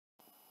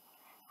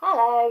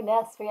Hello,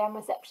 Nursery and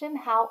Reception.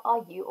 How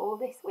are you all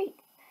this week?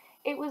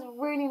 It was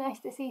really nice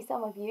to see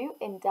some of you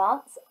in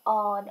dance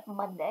on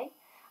Monday.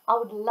 I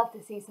would love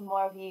to see some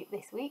more of you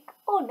this week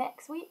or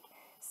next week.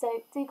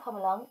 So do come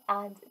along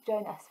and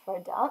join us for a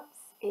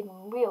dance in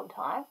real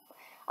time.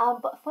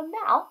 But for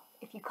now,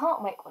 if you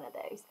can't make one of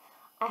those,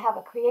 I have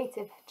a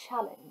creative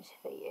challenge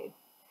for you.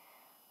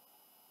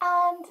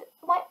 And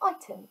my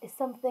item is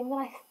something that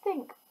I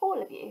think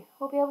all of you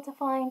will be able to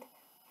find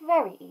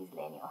very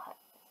easily in your homes.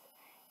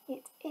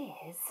 It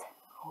is,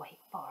 wait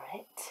for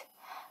it,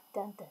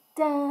 dun dun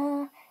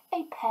dun,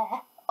 a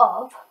pair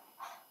of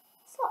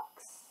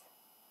socks.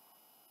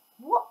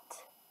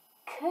 What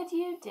could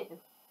you do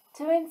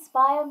to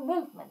inspire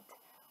movement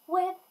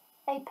with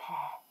a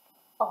pair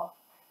of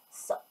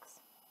socks?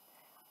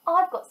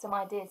 I've got some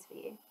ideas for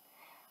you.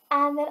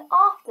 And then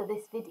after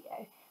this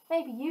video,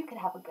 maybe you could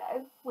have a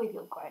go with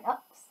your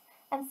grown-ups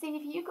and see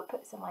if you could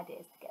put some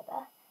ideas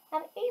together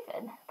and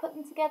even put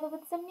them together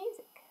with some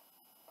music.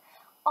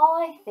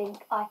 I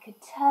think I could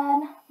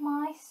turn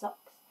my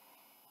socks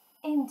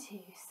into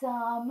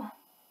some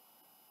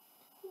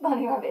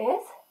bunny rabbit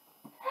ears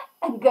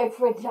and go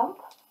for a jump.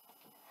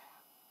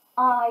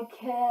 I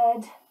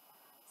could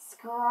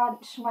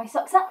scrunch my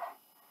socks up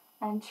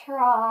and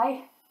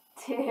try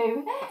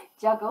to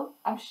juggle.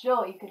 I'm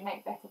sure you could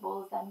make better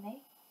balls than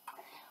me.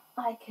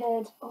 I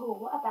could,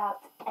 what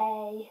about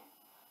a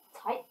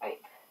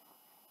tightrope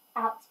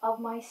out of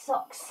my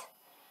socks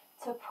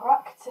to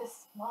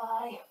practice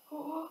my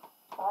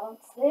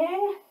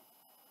balancing. You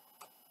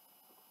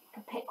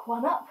could pick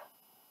one up,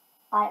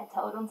 I had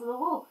hold onto the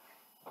wall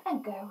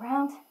and go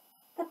around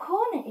the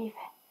corner even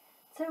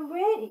to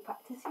really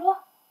practice your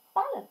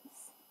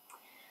balance.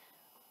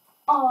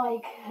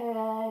 I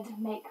could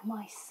make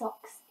my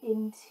socks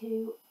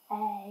into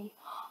a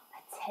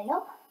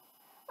tail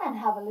and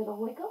have a little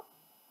wiggle.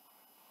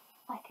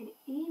 I could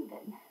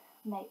even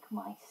make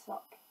my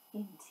sock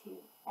into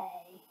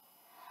a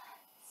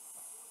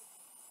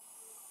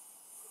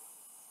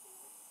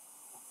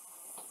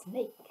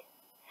snake.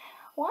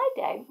 Why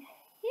don't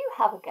you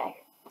have a go?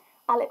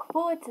 I look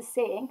forward to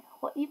seeing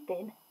what you've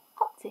been